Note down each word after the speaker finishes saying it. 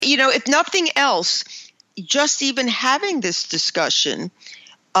if nothing else, just even having this discussion,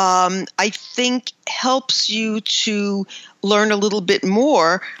 I think helps you to learn a little bit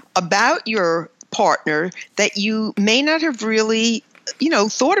more about your partner that you may not have really,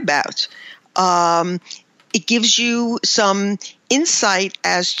 thought about. It gives you some insight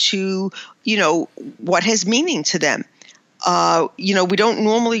as to, what has meaning to them. We don't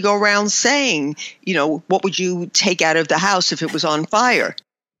normally go around saying, what would you take out of the house if it was on fire?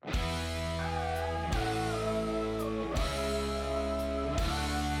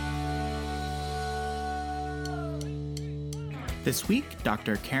 This week,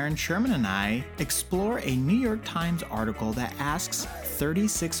 Dr. Karen Sherman and I explore a New York Times article that asks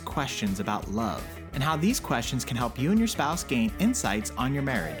 36 questions about love and how these questions can help you and your spouse gain insights on your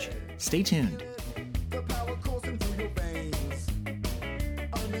marriage. Stay tuned.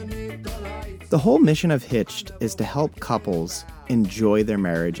 The whole mission of Hitched is to help couples enjoy their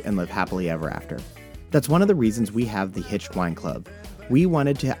marriage and live happily ever after. That's one of the reasons we have the Hitched Wine Club. We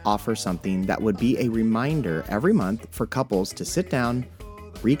wanted to offer something that would be a reminder every month for couples to sit down,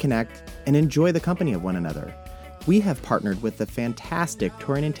 reconnect, and enjoy the company of one another. We have partnered with the fantastic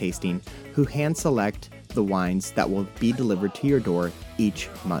Touring and Tasting, who hand select the wines that will be delivered to your door each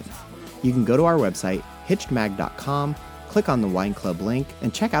month. You can go to our website, hitchedmag.com, click on the Wine Club link,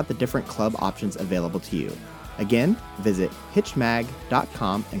 and check out the different club options available to you. Again, visit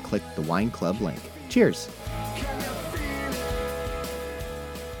hitchedmag.com and click the Wine Club link. Cheers!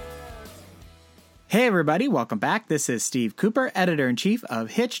 Hey everybody, welcome back. This is Steve Cooper, editor-in-chief of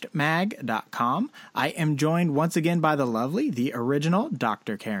HitchedMag.com. I am joined once again by the lovely, the original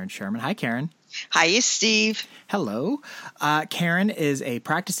Dr. Karen Sherman. Hi, Karen. Hiya, Steve. Hello. Karen is a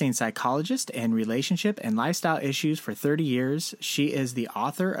practicing psychologist in relationship and lifestyle issues for 30 years. She is the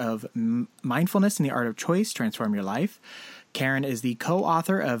author of Mindfulness and the Art of Choice, Transform Your Life. Karen is the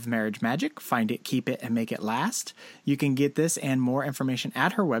co-author of Marriage Magic, Find It, Keep It, and Make It Last. You can get this and more information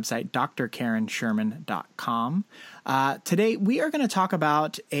at her website, drkarensherman.com. Today, we are going to talk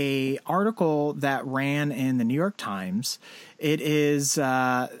about an article that ran in the New York Times. It is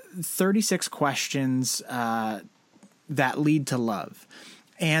 36 questions that lead to love.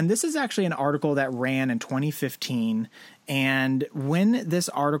 And this is actually an article that ran in 2015. And when this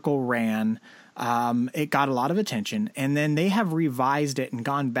article ran, it got a lot of attention, and then they have revised it and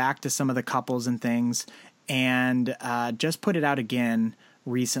gone back to some of the couples and things and just put it out again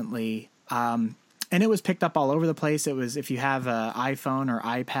recently. And it was picked up all over the place. It was, if you have an iPhone or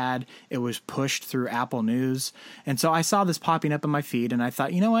iPad, it was pushed through Apple News. And so I saw this popping up in my feed, and I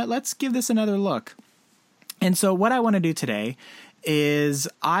thought, you know what, let's give this another look. And so what I want to do today is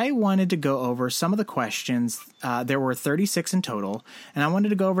I wanted to go over some of the questions. There were 36 in total, and I wanted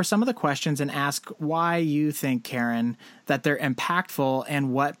to go over some of the questions and ask why you think, Karen, that they're impactful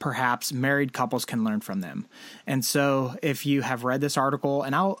and what perhaps married couples can learn from them. And so if you have read this article,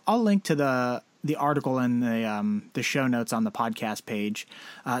 and I'll link to the article in the show notes on the podcast page.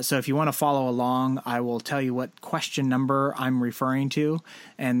 So if you want to follow along, I will tell you what question number I'm referring to,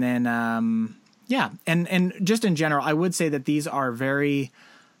 and then yeah, and just in general, I would say that these are very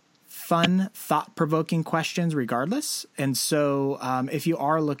fun, thought-provoking questions regardless. And so if you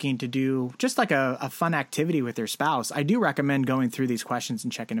are looking to do just like a fun activity with your spouse, I do recommend going through these questions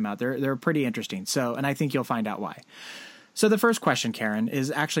and checking them out. They're pretty interesting. So, and I think you'll find out why. So the first question, Karen,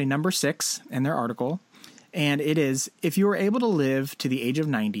 is actually number 6 in their article. And it is, if you were able to live to the age of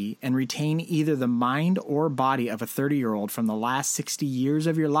 90 and retain either the mind or body of a 30-year-old from the last 60 years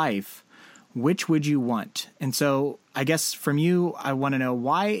of your life, which would you want? And so I guess from you, I want to know,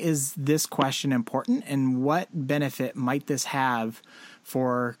 why is this question important and what benefit might this have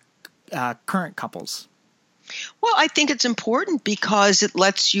for current couples? Well, I think it's important because it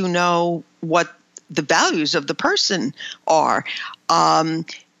lets you know what the values of the person are.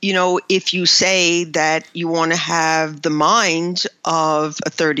 If you say that you want to have the mind of a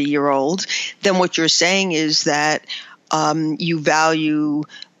 30-year-old, then what you're saying is that you value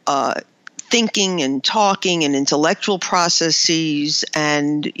thinking and talking and intellectual processes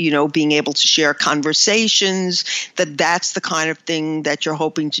and, being able to share conversations, that's the kind of thing that you're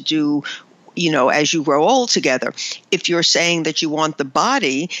hoping to do, as you grow old together. If you're saying that you want the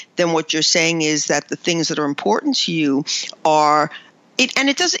body, then what you're saying is that the things that are important to you are,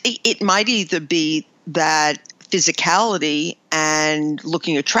 it might either be that physicality and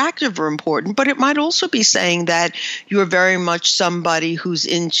looking attractive are important, but it might also be saying that you're very much somebody who's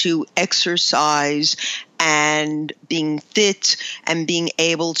into exercise and being fit and being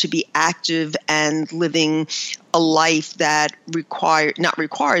able to be active and living a life that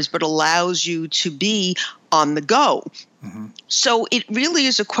allows you to be on the go. So it really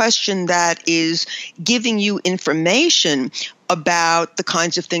is a question that is giving you information about the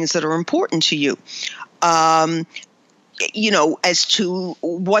kinds of things that are important to you. As to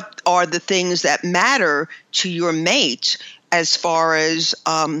what are the things that matter to your mate as far as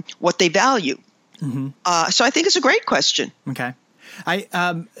what they value. So I think it's a great question. Okay.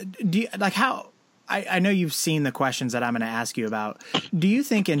 I know you've seen the questions that I'm going to ask you about. Do you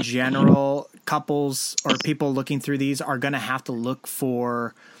think in general couples or people looking through these are going to have to look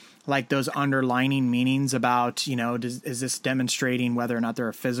for like those underlining meanings about, is this demonstrating whether or not they're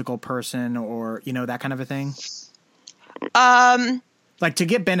a physical person or, that kind of a thing? Like to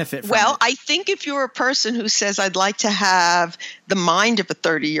get benefit from it. I think if you're a person who says, I'd like to have the mind of a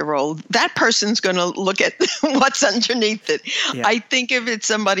 30-year-old, that person's going to look at what's underneath it. Yeah. I think if it's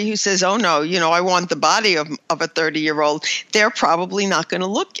somebody who says, oh, no, I want the body of a 30-year-old, they're probably not going to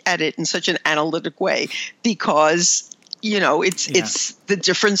look at it in such an analytic way because, it's the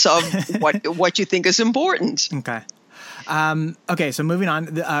difference of what you think is important. Okay. Okay, so moving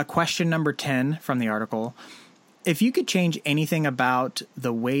on, question number 10 from the article. If you could change anything about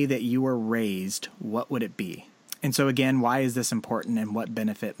the way that you were raised, what would it be? And so again, why is this important and what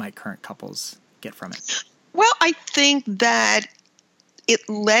benefit might current couples get from it? Well, I think that it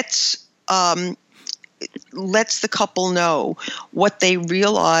lets the couple know what they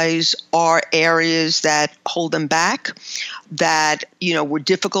realize are areas that hold them back, that, were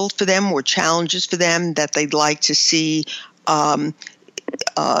difficult for them, were challenges for them, that they'd like to see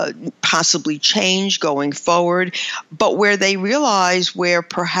possibly change going forward, but where they realize where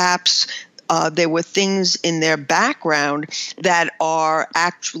perhaps there were things in their background that are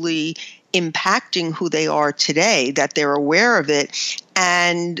actually impacting who they are today, that they're aware of it,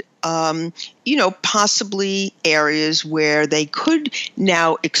 and possibly areas where they could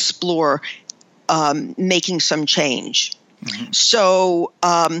now explore making some change. So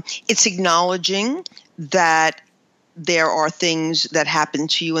it's acknowledging that there are things that happened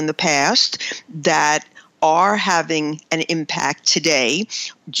to you in the past that are having an impact today,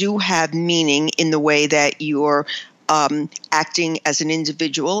 do have meaning in the way that you're acting as an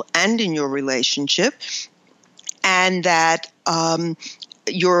individual and in your relationship, and that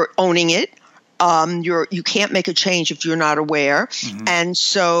you're owning it. You can't make a change if you're not aware. And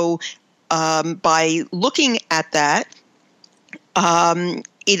so by looking at that,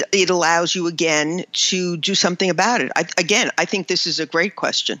 it allows you again to do something about it. I think this is a great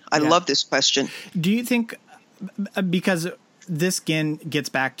question. I love this question. Do you think, because this again gets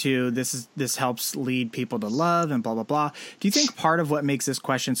back to this helps lead people to love and blah, blah, blah. Do you think part of what makes this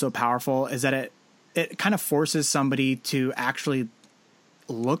question so powerful is that it kind of forces somebody to actually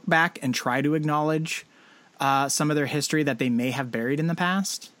look back and try to acknowledge some of their history that they may have buried in the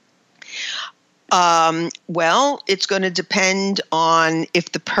past? Well, it's going to depend on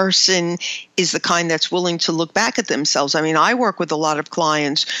if the person is the kind that's willing to look back at themselves. I mean, I work with a lot of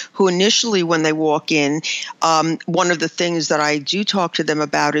clients who initially, when they walk in, one of the things that I do talk to them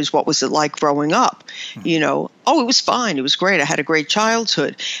about is what was it like growing up? It was fine. It was great. I had a great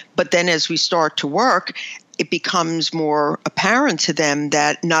childhood. But then as we start to work, it becomes more apparent to them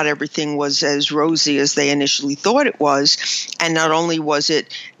that not everything was as rosy as they initially thought it was. And not only was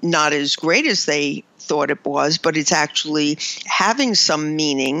it not as great as they thought it was, but it's actually having some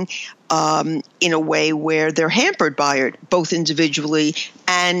meaning in a way where they're hampered by it, both individually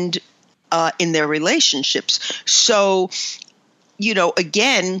and in their relationships. So,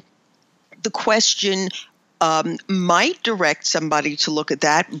 again, the question might direct somebody to look at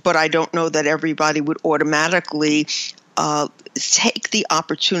that, but I don't know that everybody would automatically take the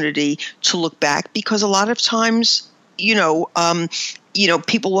opportunity to look back, because a lot of times,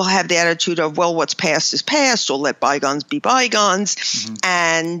 people will have the attitude of, well, what's past is past, or let bygones be bygones,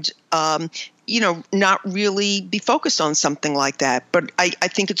 and not really be focused on something like that. But I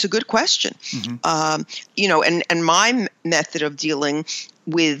think it's a good question. And my method of dealing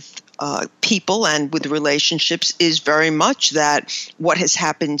with people and with relationships is very much that what has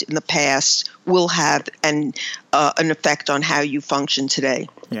happened in the past will have an effect on how you function today.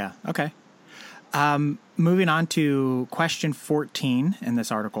 Yeah. Okay. Moving on to question 14 in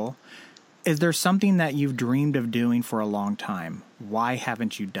this article. Is there something that you've dreamed of doing for a long time? Why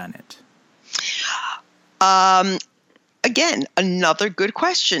haven't you done it? Again, another good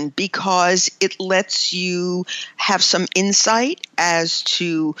question, because it lets you have some insight as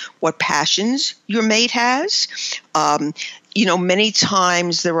to what passions your mate has. Many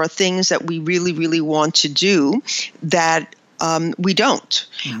times there are things that we really, really want to do that we don't.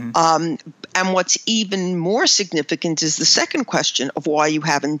 And what's even more significant is the second question of why you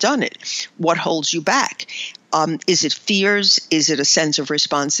haven't done it. What holds you back? Is it fears? Is it a sense of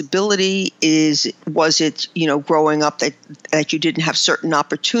responsibility? Was it growing up that you didn't have certain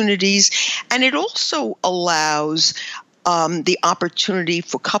opportunities? And it also allows the opportunity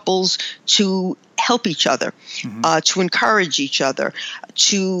for couples to help each other, to encourage each other,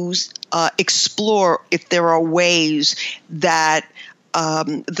 to explore if there are ways that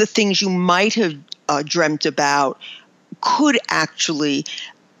the things you might have dreamt about could actually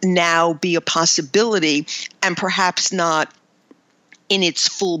now be a possibility, and perhaps not in its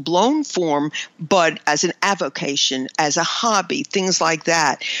full-blown form, but as an avocation, as a hobby, things like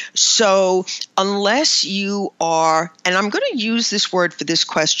that. So unless you are, and I'm going to use this word for this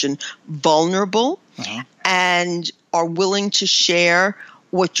question, vulnerable, and are willing to share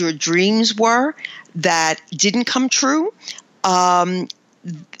what your dreams were that didn't come true,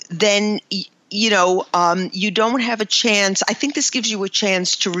 then you don't have a chance. I think this gives you a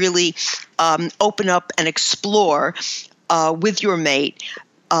chance to really open up and explore with your mate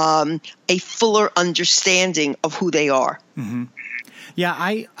a fuller understanding of who they are. Mm-hmm. Yeah,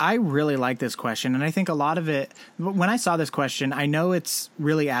 I really like this question. And I think a lot of it, when I saw this question, I know it's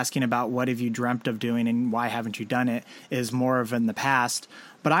really asking about what have you dreamt of doing and why haven't you done it is more of in the past.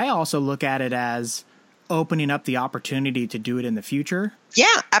 But I also look at it as opening up the opportunity to do it in the future.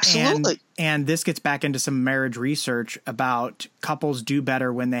 Yeah, absolutely. And this gets back into some marriage research about couples do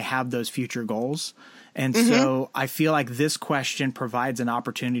better when they have those future goals. And so I feel like this question provides an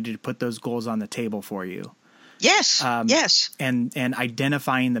opportunity to put those goals on the table for you. Yes, yes. And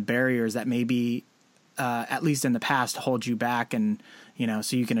identifying the barriers that maybe, at least in the past, hold you back, and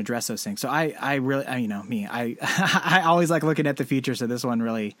so you can address those things. So I really, I always like looking at the future. So this one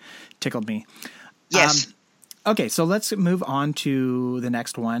really tickled me. Yes. Okay, so let's move on to the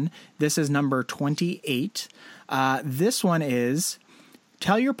next one. This is number 28. This one is,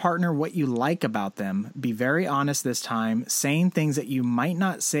 tell your partner what you like about them. Be very honest this time, saying things that you might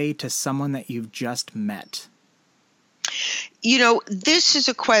not say to someone that you've just met. This is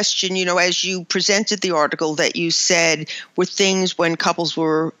a question, as you presented the article that you said were things when couples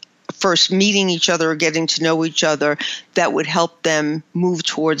were first meeting each other or getting to know each other that would help them move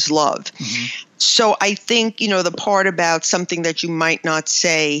towards love. So I think, the part about something that you might not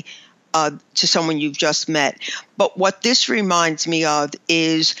say to someone you've just met. But what this reminds me of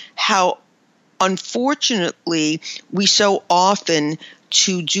is how, unfortunately, we so often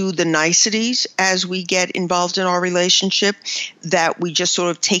to do the niceties as we get involved in our relationship that we just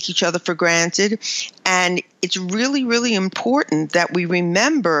sort of take each other for granted. And it's really, really important that we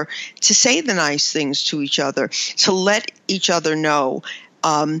remember to say the nice things to each other, to let each other know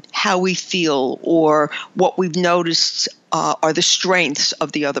how we feel or what we've noticed are the strengths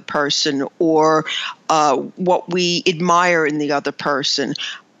of the other person or what we admire in the other person.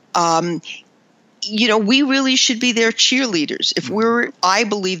 We really should be their cheerleaders. I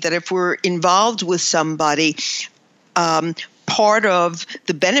believe that if we're involved with somebody, part of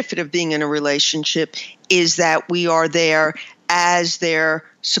the benefit of being in a relationship is that we are there as their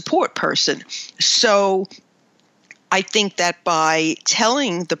support person. So I think that by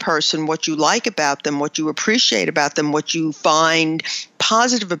telling the person what you like about them, what you appreciate about them, what you find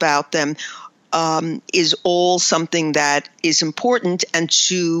positive about them, is all something that is important and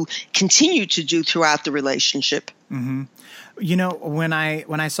to continue to do throughout the relationship. Mm-hmm. When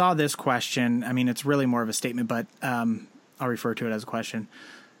I saw this question, I mean, it's really more of a statement, but I'll refer to it as a question.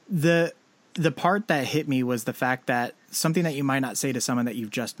 The part that hit me was the fact that something that you might not say to someone that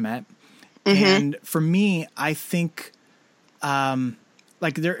you've just met. And for me, I think, you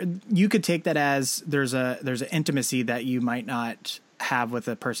could take that as there's an intimacy that you might not have with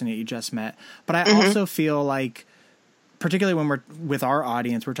a person that you just met. But I also feel like, particularly when we're with our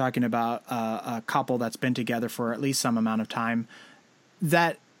audience, we're talking about a couple that's been together for at least some amount of time,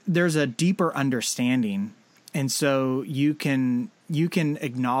 that there's a deeper understanding. And so you can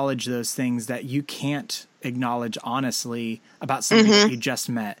acknowledge those things that you can't acknowledge honestly about something that you just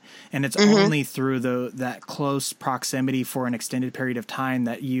met. And it's only through that close proximity for an extended period of time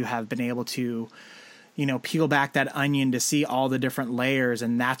that you have been able to, peel back that onion to see all the different layers,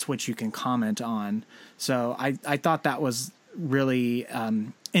 and that's what you can comment on. So I thought that was really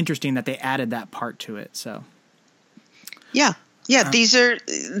interesting that they added that part to it. So yeah. These are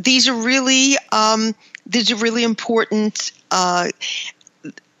really important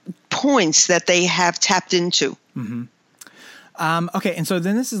points that they have tapped into. Okay, and so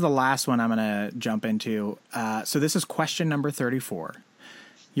then this is the last one I'm going to jump into. So this is question number 34.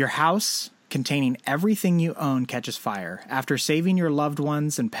 Your house containing everything you own catches fire. After saving your loved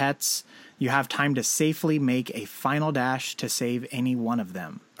ones and pets, you have time to safely make a final dash to save any one of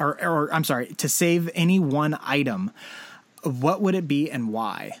them. Or I'm sorry, to save any one item. What would it be and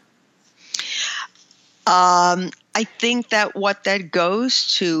why? I think that what that goes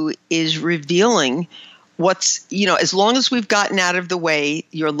to is revealing what's, as long as we've gotten out of the way,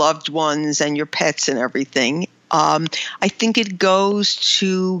 your loved ones and your pets and everything, I think it goes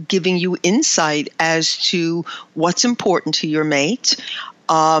to giving you insight as to what's important to your mate.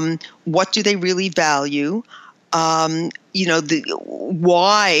 What do they really value? The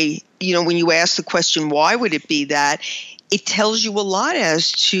why, when you ask the question, why would it be that? It tells you a lot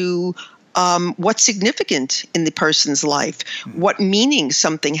as to what's significant in the person's life, what meaning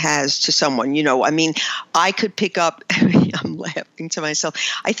something has to someone. I could pick up, I'm laughing to myself.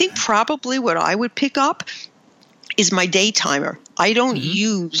 I think probably what I would pick up is my day timer. I don't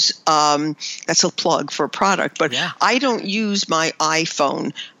use, that's a plug for a product, but I don't use my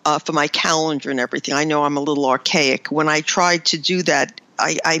iPhone for my calendar and everything. I know I'm a little archaic. When I try to do that,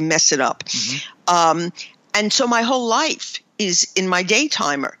 I mess it up. And so my whole life is in my day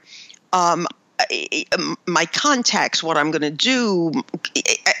timer. My contacts, what I'm going to do,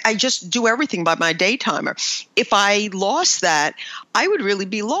 I just do everything by my day timer. If I lost that, I would really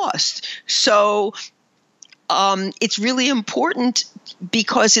be lost. So it's really important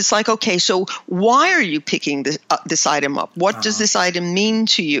because it's like, okay, so why are you picking this item up? What does this item mean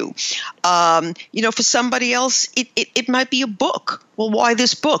to you? For somebody else, it might be a book. Well, why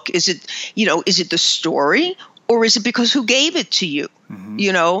this book? Is it the story, or is it because who gave it to you?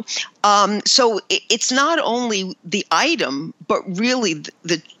 So it's not only the item, but really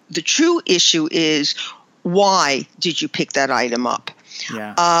the true issue is, why did you pick that item up?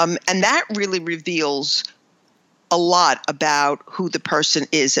 And that really reveals a lot about who the person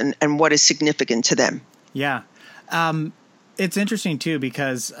is and what is significant to them. Yeah. It's interesting too,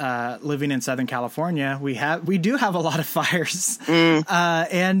 because living in Southern California, we do have a lot of fires.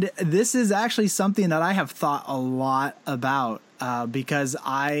 And this is actually something that I have thought a lot about because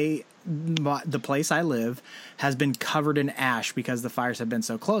the place I live has been covered in ash because the fires have been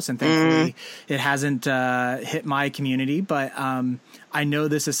so close, and thankfully it hasn't hit my community. But I know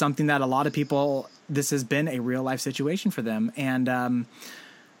this is something that a lot of people, this has been a real life situation for them. And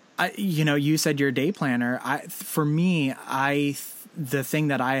you said you're a day planner. For me, the thing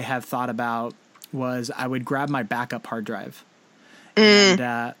that I have thought about was I would grab my backup hard drive,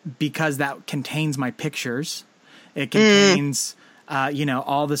 and because that contains my pictures, it contains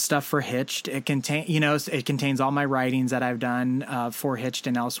all the stuff for Hitched. It contains all my writings that I've done for Hitched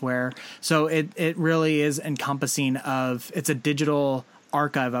and elsewhere. So it really is encompassing of, it's a digital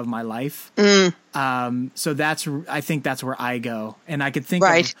archive of my life. So I think that's where I go. And I could think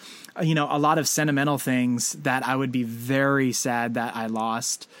of, a lot of sentimental things that I would be very sad that I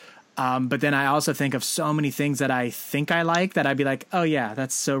lost. But then I also think of so many things that I think I like that I'd be like, oh yeah,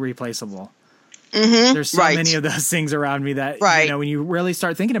 that's so replaceable. There's so many of those things around me that, when you really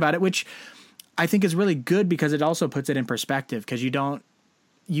start thinking about it, which I think is really good because it also puts it in perspective, because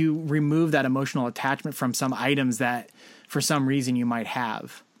you remove that emotional attachment from some items that for some reason you might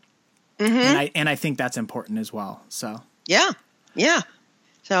have. And I think that's important as well. So, yeah.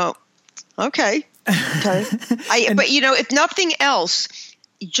 So, okay. But if nothing else,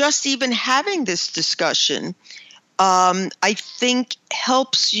 just even having this discussion, I think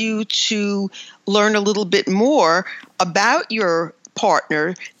helps you to learn a little bit more about your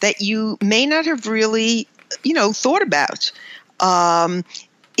partner that you may not have really, thought about.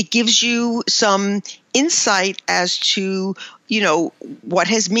 It gives you some insight as to, what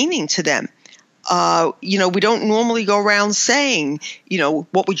has meaning to them. We don't normally go around saying,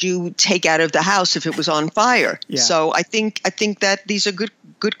 what would you take out of the house if it was on fire? Yeah. So I think that these are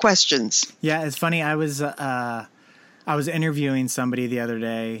good questions. Yeah, it's funny. I was interviewing somebody the other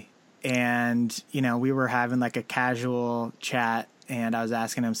day, and we were having like a casual chat, and I was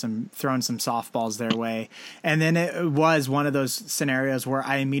asking them throwing some softballs their way, and then it was one of those scenarios where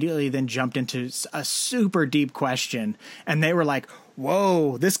I immediately then jumped into a super deep question, and they were like,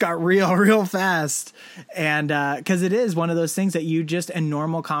 whoa, this got real fast. And because it is one of those things that you just, in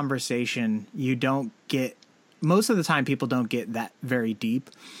normal conversation, you don't get, most of the time people don't get that very deep.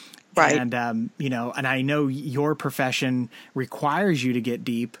 Right. And, and I know your profession requires you to get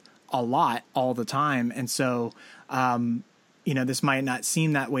deep a lot all the time. And so, this might not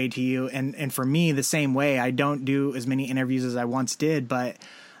seem that way to you. And for me, the same way. I don't do as many interviews as I once did, but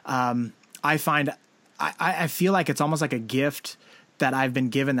I find I feel like it's almost like a gift that I've been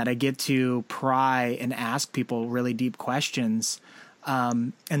given, that I get to pry and ask people really deep questions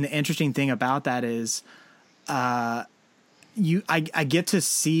And the interesting thing about that is, I get to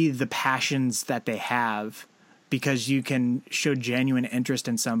see the passions that they have, because you can show genuine interest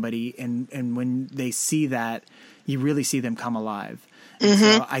in somebody. And when they see that, you really see them come alive. And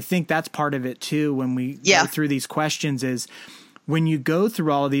so I think that's part of it too. When we go through these questions, is when you go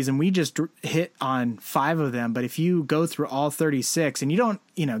through all of these, and we just hit on 5 of them, but if you go through all 36, and you don't,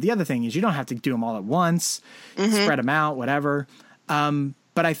 the other thing is you don't have to do them all at once, spread them out, whatever. But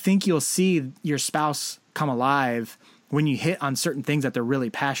I think you'll see your spouse come alive when you hit on certain things that they're really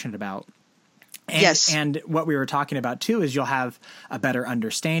passionate about. And what we were talking about too is you'll have a better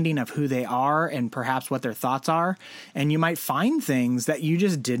understanding of who they are and perhaps what their thoughts are. And you might find things that you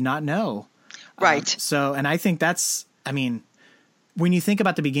just did not know. Right. And I think that's, when you think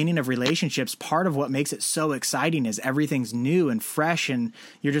about the beginning of relationships, part of what makes it so exciting is everything's new and fresh, and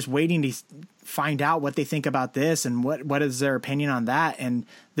you're just waiting to find out what they think about this and what is their opinion on that. And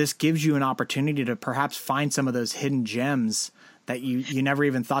this gives you an opportunity to perhaps find some of those hidden gems that you never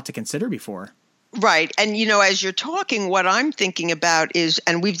even thought to consider before. Right. And, as you're talking, what I'm thinking about is,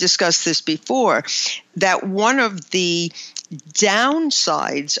 and we've discussed this before, that one of the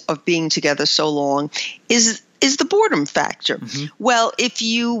downsides of being together so long is the boredom factor. Well, if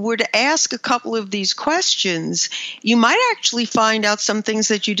you were to ask a couple of these questions, you might actually find out some things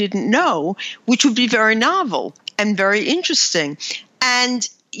that you didn't know, which would be very novel and very interesting. And,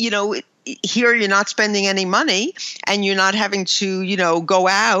 here you're not spending any money, and you're not having to, go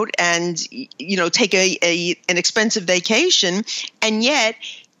out and, take an expensive vacation. And yet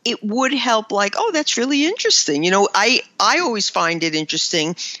it would help, like, oh, that's really interesting. I always find it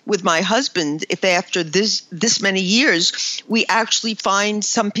interesting with my husband if after this many years we actually find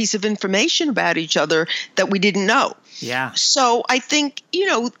some piece of information about each other that we didn't know. Yeah. So I think,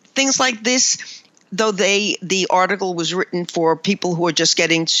 things like this, though the article was written for people who are just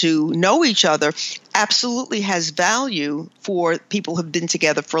getting to know each other, absolutely has value for people who've been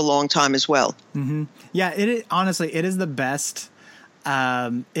together for a long time as well. Yeah, honestly, it is the best.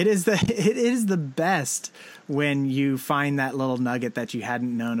 It is the best when you find that little nugget that you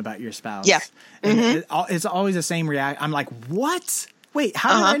hadn't known about your spouse. Yeah. And it's always the same reaction. I'm like, what? Wait,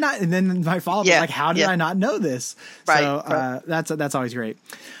 how did I not? And then my follow-up is like, how did I not know this? Right. So that's always great.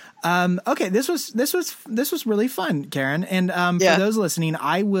 Okay, this was really fun, Karen. And for those listening,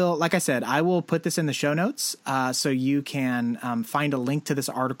 I will put this in the show notes so you can find a link to this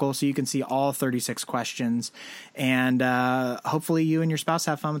article so you can see all 36 questions, and hopefully you and your spouse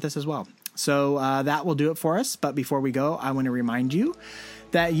have fun with this as well. So that will do it for us. But before we go, I want to remind you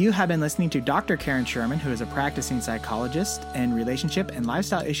that you have been listening to Dr. Karen Sherman, who is a practicing psychologist in relationship and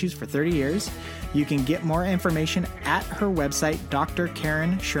lifestyle issues for 30 years. You can get more information at her website,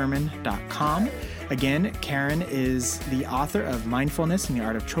 drkarensherman.com. Again, Karen is the author of Mindfulness and the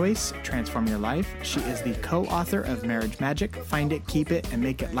Art of Choice, Transform Your Life. She is the co-author of Marriage Magic, Find It, Keep It, and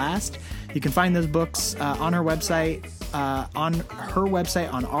Make It Last. You can find those books on her website, on our website,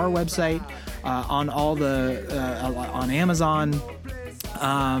 on all on Amazon.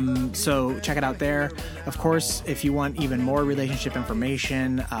 So check it out there. Of course, if you want even more relationship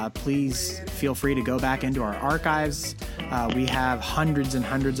information, please feel free to go back into our archives. We have hundreds and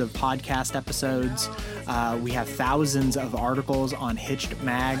hundreds of podcast episodes. We have thousands of articles on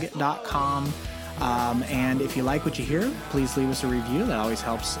hitchedmag.com. And if you like what you hear, please leave us a review. That always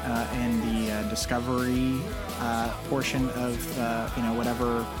helps in the discovery portion of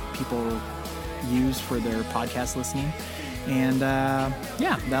whatever people use for their podcast listening. And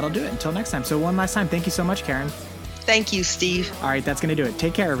that'll do it. Until next time. So one last time, thank you so much, Karen. Thank you, Steve. All right, that's going to do it.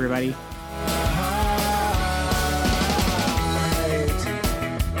 Take care, everybody.